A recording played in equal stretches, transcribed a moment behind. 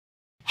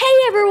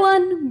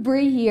everyone,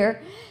 Bree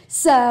here.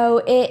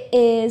 So it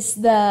is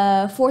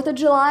the 4th of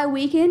July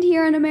weekend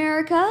here in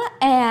America,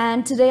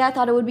 and today I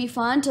thought it would be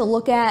fun to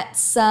look at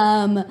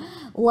some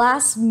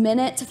last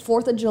minute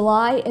 4th of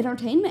July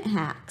entertainment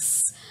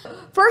hacks.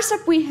 First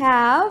up we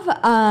have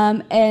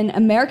an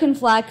American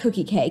flag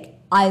cookie cake.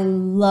 I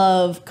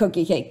love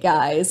cookie cake,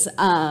 guys.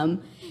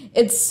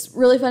 It's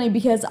really funny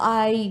because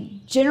I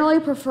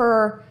generally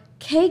prefer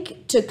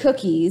cake to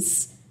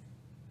cookies,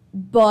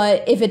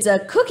 but if it's a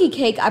cookie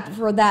cake, I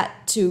prefer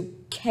that to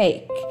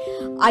cake.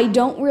 I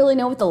don't really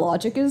know what the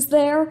logic is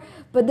there,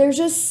 but there's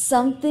just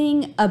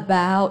something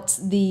about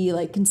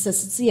the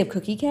consistency of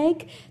cookie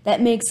cake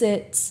that makes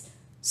it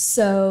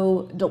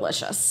so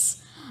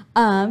delicious.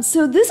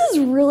 So this is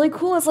really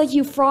cool. It's like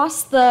you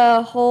frost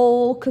the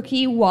whole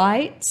cookie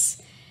white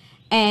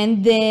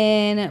and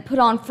then put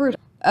on fruit.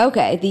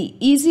 Okay, the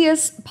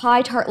easiest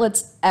pie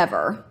tartlets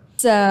ever.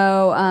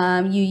 So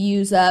you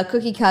use a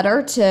cookie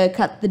cutter to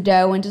cut the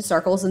dough into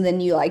circles, and then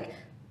you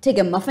take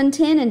a muffin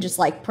tin and just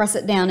press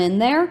it down in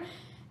there,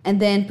 and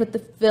then put the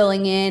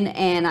filling in,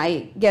 and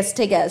I guess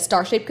take a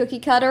star-shaped cookie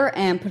cutter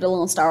and put a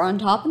little star on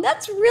top, and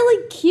that's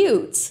really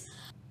cute.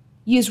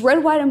 Use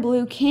red, white, and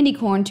blue candy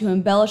corn to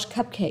embellish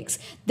cupcakes.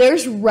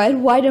 There's red,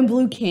 white, and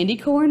blue candy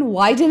corn?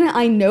 Why didn't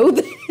I know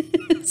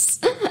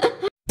this?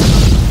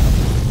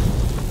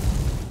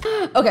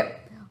 Okay,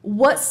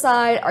 what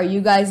side are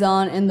you guys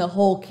on in the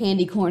whole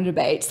candy corn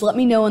debate? Let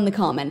me know in the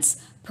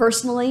comments.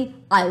 Personally,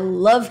 I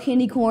love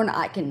candy corn.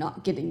 I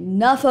cannot get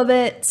enough of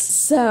it.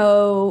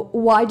 So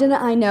why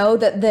didn't I know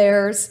that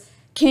there's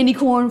candy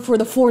corn for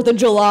the 4th of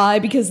July?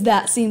 Because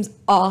that seems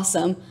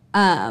awesome.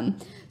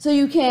 So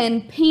you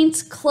can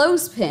paint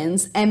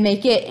clothespins and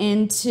make it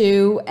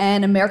into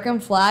an American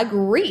flag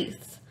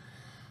wreath.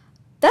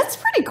 That's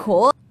pretty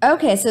cool.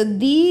 Okay, so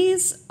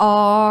these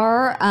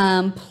are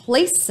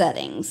place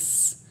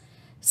settings.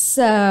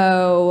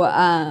 So,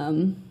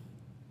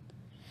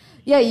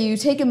 yeah, you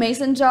take a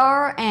mason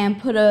jar and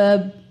put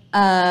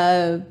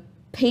a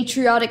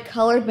patriotic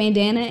colored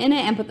bandana in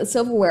it and put the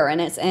silverware in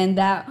it, and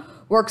that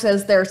works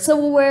as their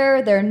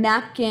silverware, their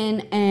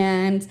napkin,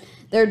 and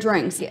their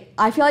drinks.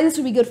 I feel like this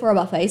would be good for a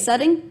buffet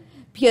setting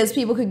because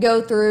people could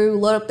go through,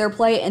 load up their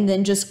plate, and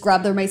then just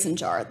grab their mason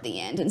jar at the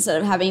end instead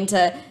of having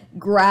to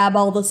grab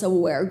all the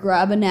silverware,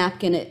 grab a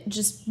napkin. It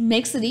just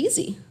makes it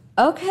easy.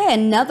 Okay,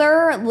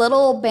 another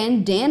little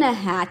bandana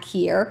hack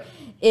here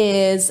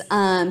is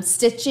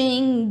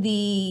stitching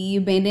the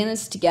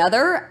bandanas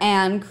together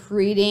and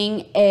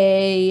creating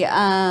a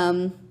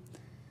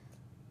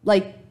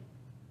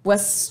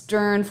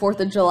Western 4th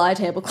of July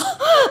tablecloth.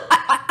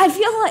 I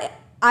feel like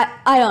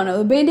I don't know,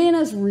 the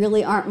bandanas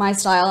really aren't my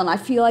style, and I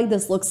feel like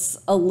this looks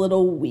a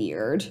little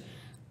weird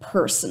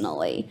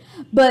personally,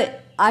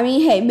 but I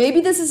mean, hey,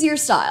 maybe this is your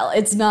style.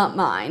 It's not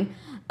mine.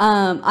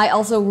 I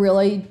also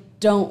really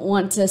don't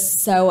want to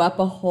sew up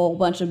a whole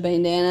bunch of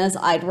bandanas.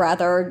 I'd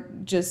rather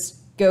just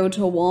go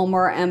to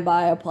Walmart and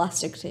buy a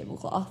plastic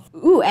tablecloth.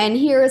 Ooh, and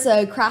here's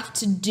a craft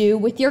to do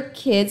with your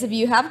kids if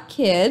you have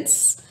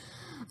kids.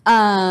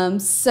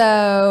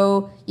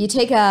 So you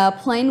take a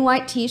plain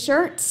white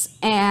t-shirt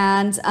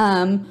and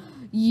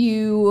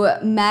you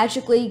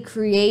magically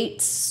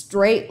create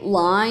straight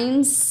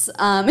lines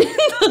in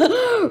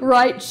the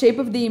right shape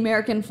of the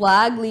American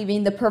flag,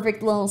 leaving the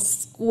perfect little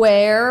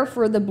square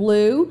for the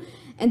blue.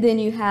 And then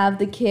you have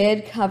the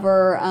kid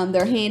cover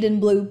their hand in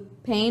blue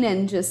paint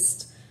and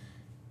just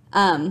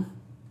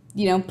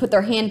put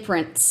their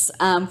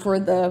handprints for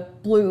the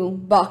blue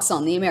box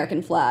on the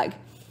American flag.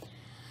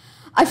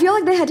 I feel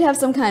like they had to have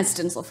some kind of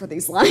stencil for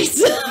these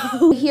lines.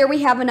 Here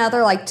we have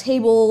another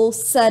table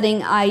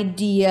setting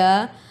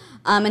idea,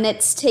 and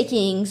it's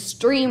taking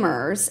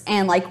streamers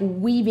and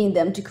weaving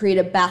them to create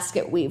a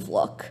basket weave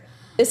look.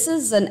 This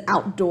is an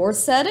outdoor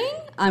setting.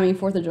 I mean,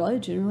 4th of July,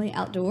 generally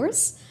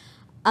outdoors.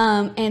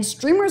 And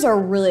streamers are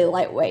really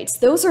lightweight.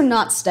 Those are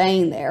not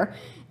staying there.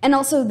 And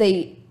also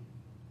you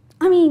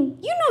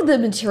know the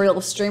material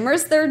of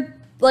streamers. They're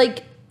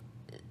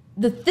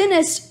the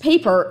thinnest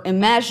paper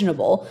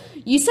imaginable.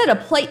 You set a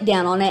plate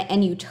down on it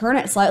and you turn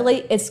it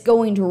slightly, it's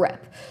going to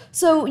rip.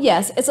 So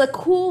yes, it's a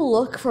cool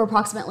look for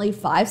approximately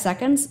 5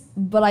 seconds,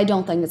 but I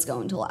don't think it's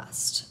going to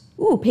last.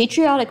 Ooh,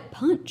 patriotic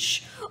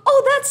punch.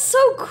 Oh, that's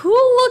so cool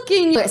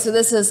looking. Okay, so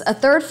this is a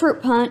third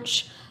fruit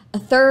punch, a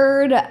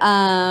third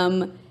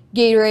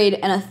Gatorade,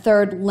 and a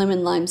third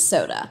lemon lime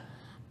soda.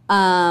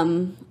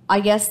 I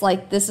guess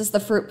this is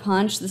the fruit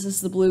punch, this is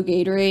the blue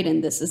Gatorade,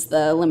 and this is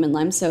the lemon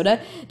lime soda.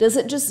 Does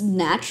it just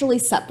naturally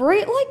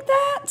separate like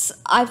that?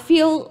 I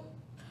feel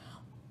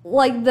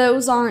like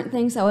those aren't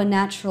things that would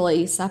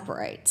naturally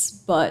separate,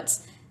 but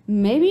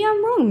maybe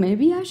I'm wrong.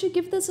 Maybe I should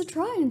give this a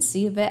try and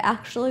see if it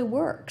actually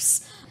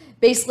works.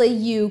 Basically,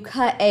 you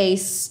cut a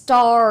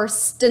star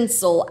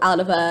stencil out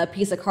of a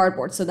piece of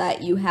cardboard so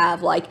that you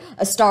have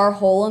a star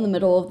hole in the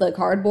middle of the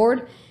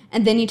cardboard.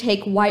 And then you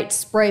take white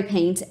spray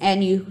paint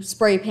and you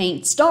spray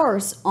paint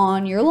stars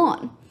on your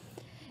lawn.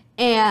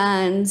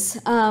 And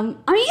I mean,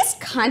 it's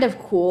kind of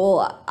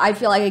cool. I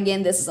feel like,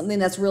 again, this is something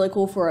that's really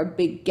cool for a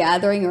big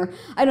gathering, or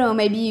I don't know,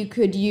 maybe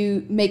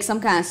you make some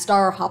kind of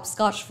star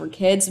hopscotch for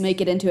kids, make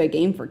it into a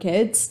game for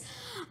kids.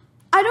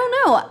 I don't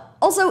know.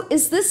 Also,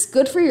 is this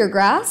good for your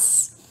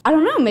grass? I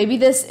don't know. Maybe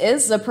this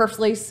is a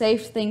perfectly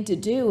safe thing to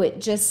do.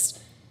 It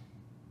just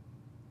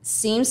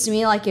seems to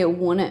me like it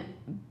wouldn't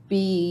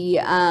be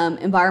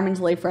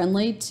environmentally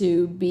friendly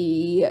to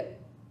be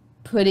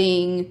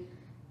putting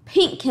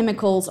paint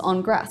chemicals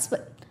on grass,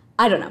 but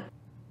I don't know.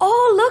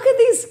 Oh, look at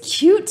these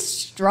cute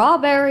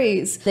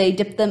strawberries. They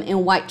dip them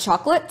in white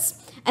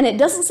chocolates, and it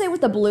doesn't say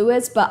what the blue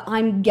is, but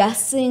I'm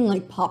guessing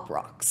like Pop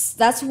Rocks.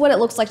 That's what it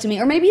looks like to me,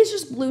 or maybe it's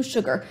just blue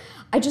sugar.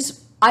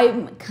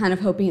 I'm kind of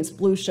hoping it's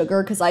blue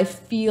sugar because I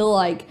feel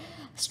like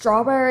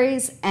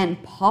strawberries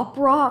and Pop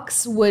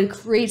Rocks would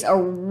create a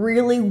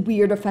really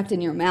weird effect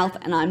in your mouth,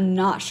 and I'm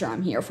not sure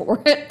I'm here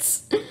for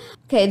it.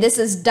 Okay, this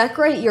is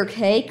decorate your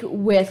cake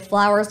with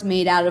flowers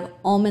made out of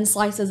almond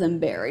slices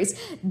and berries.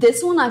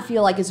 This one I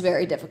feel like is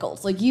very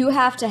difficult. Like, you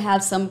have to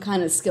have some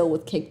kind of skill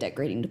with cake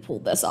decorating to pull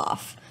this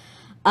off.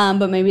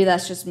 But maybe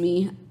that's just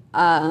me.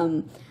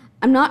 I'm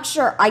not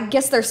sure. I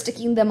guess they're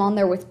sticking them on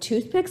there with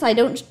toothpicks. I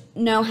don't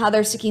know how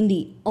they're sticking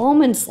the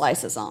almond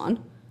slices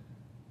on.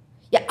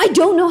 Yeah, I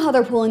don't know how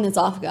they're pulling this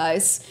off,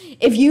 guys.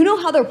 If you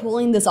know how they're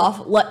pulling this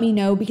off, let me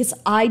know, because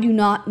I do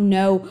not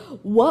know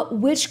what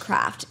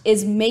witchcraft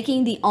is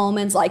making the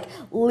almonds like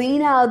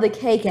lean out of the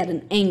cake at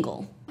an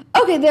angle.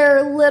 Okay,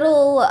 they're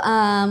little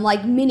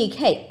like mini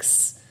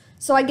cakes.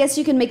 So I guess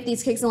you can make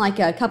these cakes in like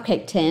a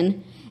cupcake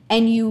tin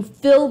and you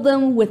fill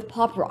them with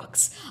Pop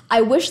Rocks.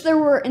 I wish there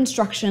were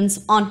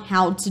instructions on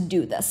how to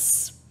do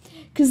this,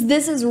 because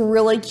this is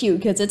really cute,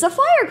 because it's a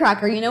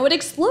firecracker, you know, it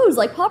explodes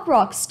like Pop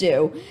Rocks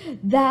do.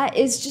 That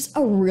is just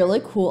a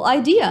really cool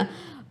idea.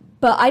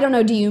 But I don't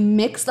know, do you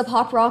mix the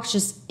Pop Rocks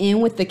just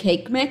in with the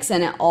cake mix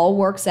and it all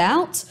works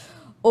out?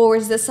 Or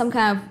is this some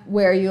kind of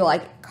where you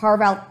like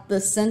carve out the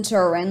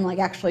center and like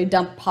actually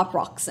dump Pop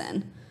Rocks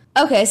in?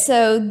 Okay,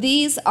 so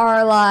these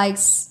are like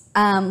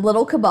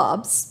little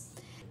kebabs.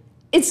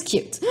 It's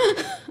cute.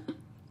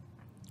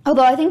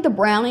 Although I think the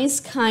brownies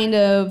kind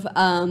of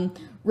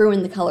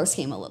ruin the color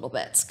scheme a little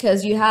bit,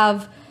 because you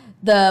have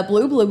the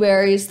blue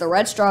blueberries, the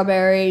red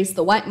strawberries,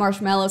 the white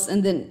marshmallows,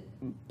 and then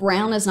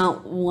brown is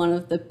not one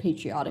of the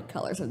patriotic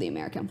colors of the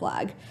American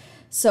flag.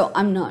 So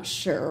I'm not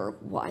sure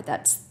why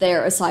that's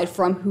there, aside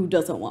from who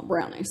doesn't want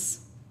brownies.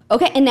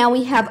 Okay, and now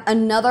we have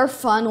another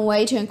fun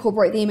way to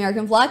incorporate the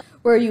American flag,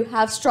 where you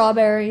have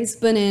strawberries,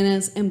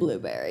 bananas, and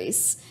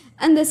blueberries.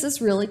 And this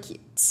is really cute.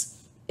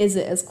 Is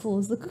it as cool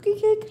as the cookie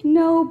cake?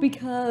 No,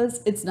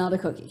 because it's not a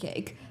cookie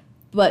cake,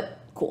 but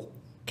cool.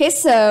 Okay,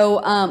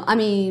 so, I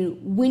mean,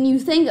 when you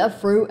think of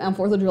fruit on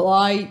 4th of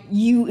July,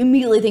 you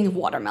immediately think of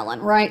watermelon,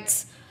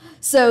 right?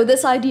 So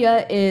this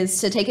idea is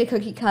to take a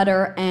cookie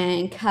cutter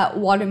and cut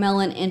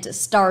watermelon into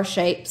star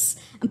shapes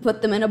and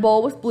put them in a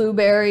bowl with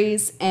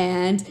blueberries,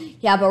 and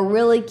you have a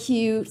really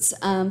cute,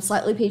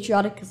 slightly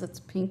patriotic, because it's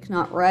pink,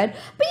 not red,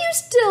 but you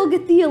still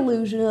get the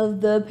illusion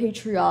of the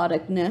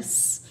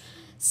patrioticness.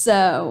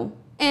 So,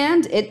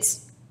 and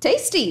it's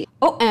tasty.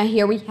 Oh, and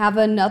here we have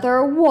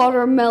another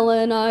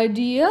watermelon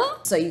idea.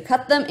 So you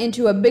cut them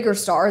into a bigger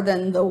star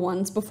than the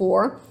ones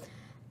before.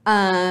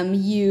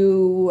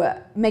 You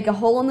make a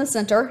hole in the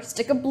center,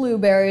 stick a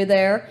blueberry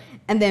there,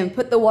 and then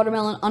put the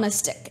watermelon on a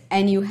stick,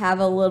 and you have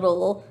a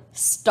little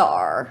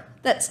star.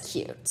 That's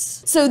cute.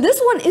 So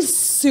this one is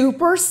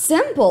super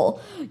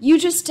simple. You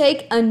just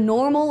take a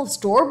normal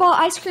store-bought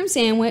ice cream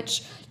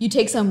sandwich, you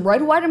take some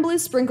red, white, and blue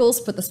sprinkles,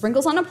 put the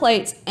sprinkles on a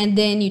plate, and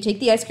then you take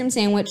the ice cream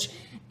sandwich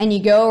and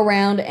you go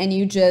around and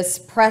you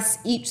just press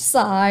each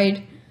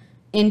side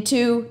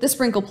into the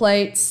sprinkle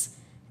plates,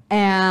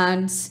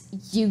 and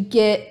you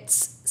get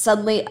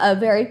suddenly a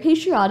very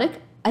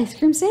patriotic ice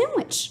cream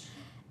sandwich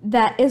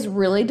that is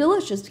really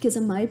delicious, because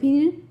in my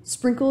opinion,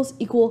 sprinkles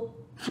equal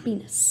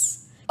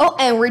happiness. Oh,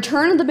 and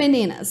return of the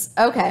bandanas.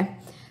 Okay,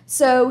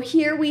 so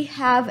here we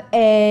have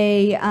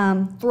a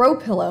throw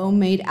pillow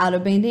made out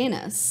of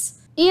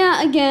bandanas.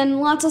 Yeah, again,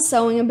 lots of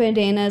sewing and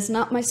bandanas.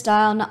 Not my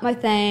style, not my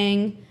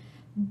thing.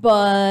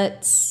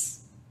 But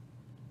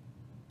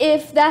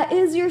if that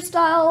is your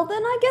style,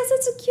 then I guess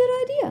it's a cute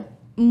idea.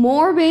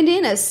 More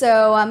bandanas.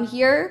 So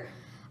here,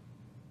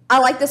 I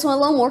like this one a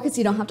little more because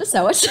you don't have to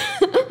sew it.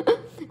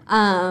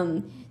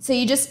 So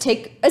you just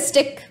take a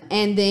stick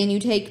and then you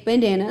take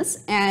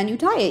bandanas and you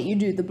tie it. You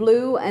do the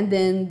blue and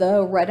then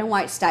the red and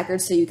white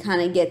staggered, so you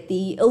kind of get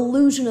the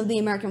illusion of the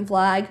American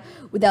flag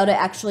without it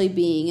actually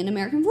being an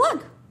American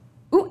flag.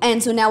 Ooh,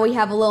 and so now we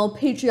have a little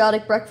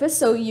patriotic breakfast,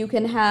 so you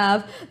can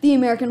have the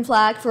American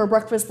flag for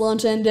breakfast,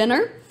 lunch, and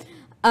dinner.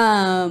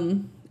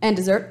 And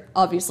dessert,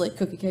 obviously,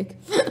 cookie cake.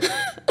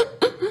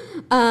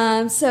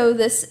 So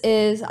this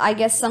is, I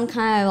guess, some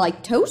kind of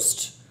like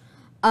toast.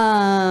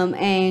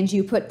 And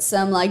you put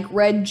some like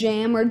red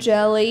jam or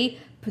jelly,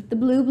 put the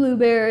blue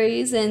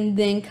blueberries, and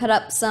then cut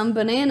up some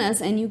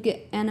bananas, and you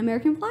get an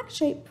American flag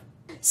shape.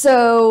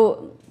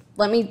 So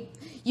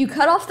you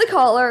cut off the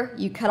collar,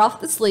 you cut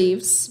off the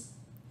sleeves,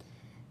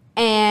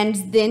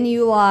 and then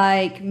you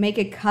like make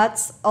a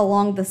cuts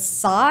along the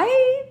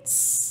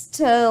sides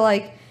to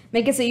like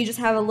make it so you just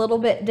have a little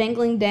bit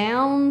dangling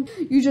down.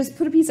 You just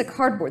put a piece of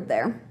cardboard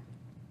there.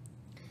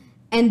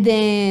 And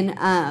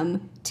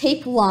then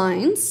tape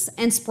lines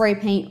and spray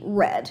paint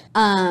red.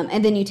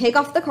 And then you take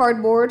off the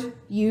cardboard,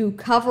 you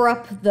cover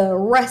up the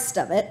rest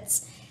of it,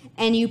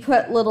 and you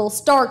put little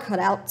star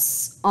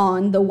cutouts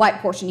on the white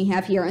portion you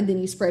have here, and then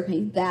you spray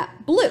paint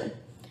that blue.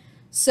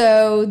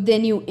 So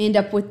then you end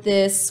up with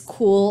this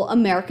cool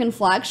American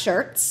flag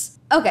shirts.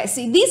 Okay,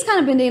 see, these kind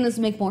of bandanas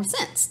make more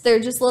sense. They're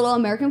just little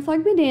American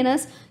flag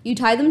bandanas. You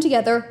tie them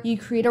together, you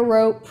create a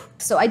rope.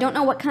 So I don't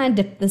know what kind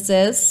of dip this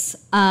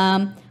is.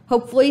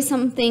 Hopefully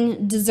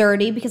something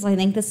desserty, because I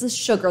think this is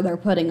sugar they're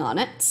putting on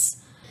it.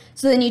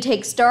 So then you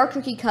take star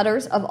cookie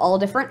cutters of all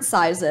different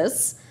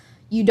sizes.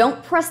 You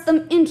don't press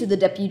them into the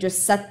dip, you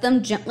just set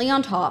them gently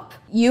on top.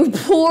 You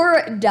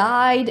pour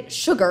dyed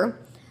sugar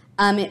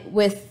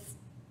with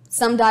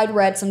some dyed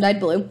red, some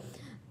dyed blue,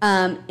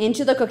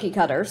 into the cookie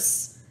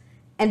cutters.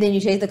 And then you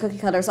take the cookie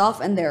cutters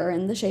off and they're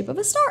in the shape of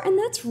a star, and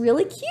that's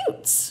really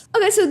cute.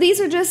 Okay, so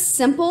these are just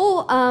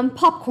simple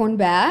popcorn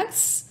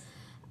bags.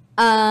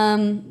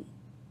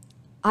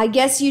 I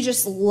guess you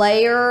just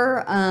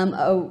layer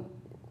a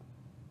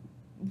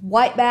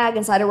white bag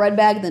inside a red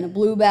bag, then a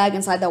blue bag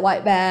inside that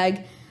white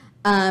bag.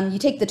 You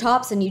take the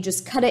tops and you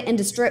just cut it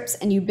into strips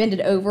and you bend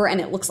it over and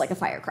it looks like a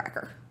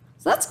firecracker.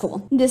 So that's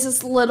cool. This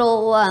is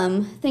little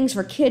things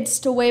for kids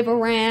to wave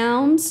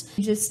around.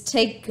 You just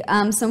take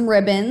some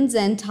ribbons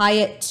and tie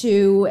it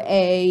to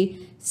a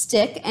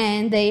stick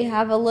and they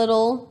have a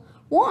little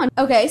wand.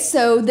 Okay,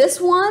 so this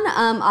one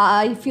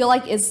I feel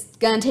like is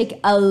gonna take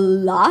a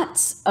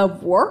lot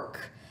of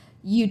work.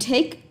 You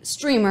take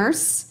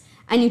streamers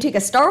and you take a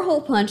star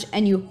hole punch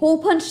and you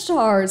hole punch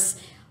stars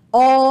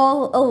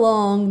all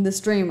along the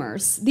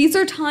streamers. These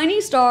are tiny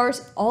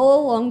stars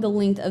all along the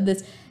length of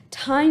this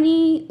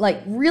tiny,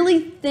 like really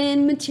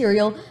thin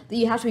material that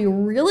you have to be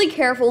really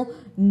careful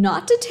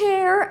not to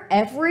tear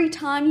every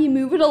time you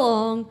move it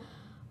along.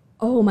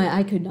 Oh my,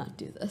 I could not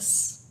do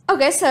this.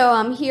 Okay,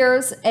 so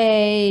here's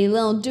a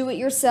little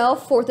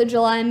do-it-yourself 4th of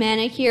July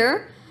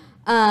manicure.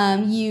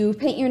 You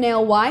paint your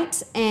nail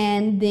white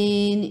and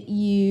then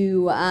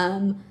you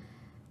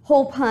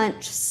hole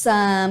punch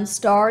some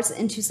stars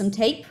into some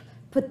tape,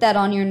 put that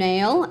on your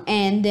nail,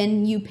 and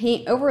then you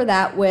paint over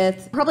that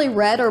with probably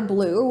red or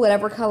blue, or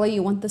whatever color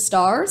you want the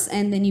stars,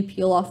 and then you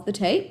peel off the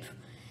tape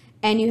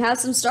and you have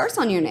some stars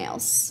on your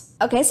nails.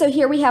 Okay, so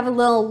here we have a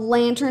little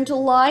lantern to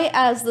light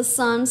as the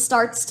sun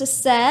starts to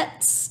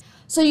set.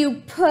 So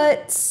you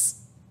put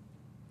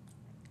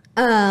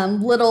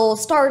little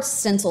star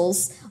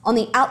stencils on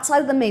the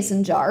outside of the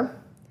mason jar,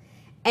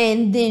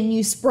 and then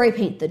you spray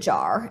paint the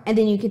jar, and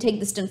then you can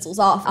take the stencils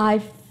off. I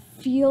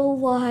feel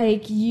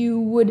like you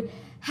would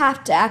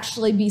have to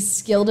actually be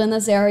skilled in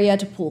this area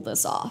to pull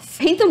this off.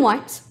 Paint them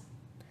white,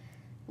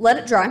 let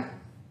it dry,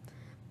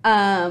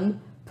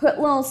 put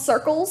little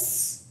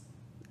circles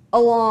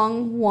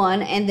along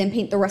one, and then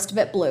paint the rest of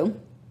it blue.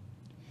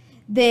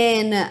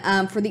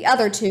 Then for the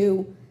other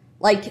two,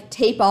 like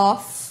tape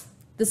off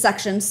the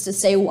sections to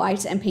stay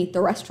white and paint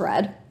the rest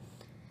red.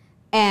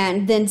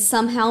 And then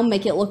somehow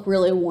make it look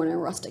really worn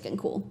and rustic and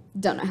cool.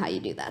 Don't know how you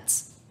do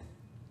that.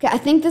 Okay, I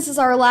think this is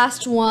our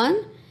last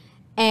one.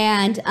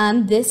 And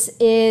this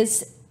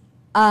is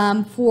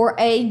for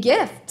a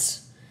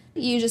gift.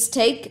 You just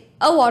take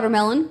a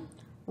watermelon,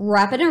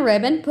 wrap it in a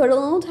ribbon, put a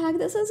little tag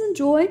that says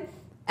enjoy,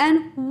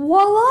 and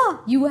voila!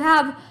 You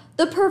have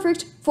the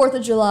perfect 4th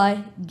of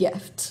July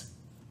gift.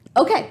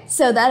 Okay,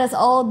 so that is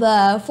all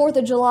the 4th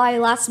of July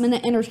last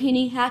minute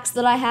entertaining hacks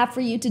that I have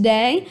for you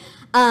today.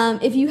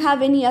 If you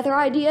have any other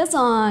ideas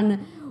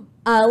on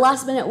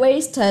last minute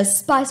ways to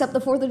spice up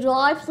the 4th of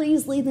July,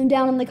 please leave them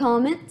down in the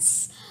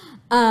comments.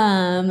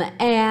 Yeah,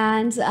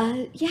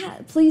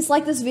 please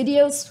like this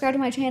video, subscribe to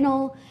my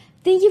channel.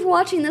 Thank you for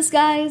watching this,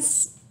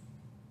 guys.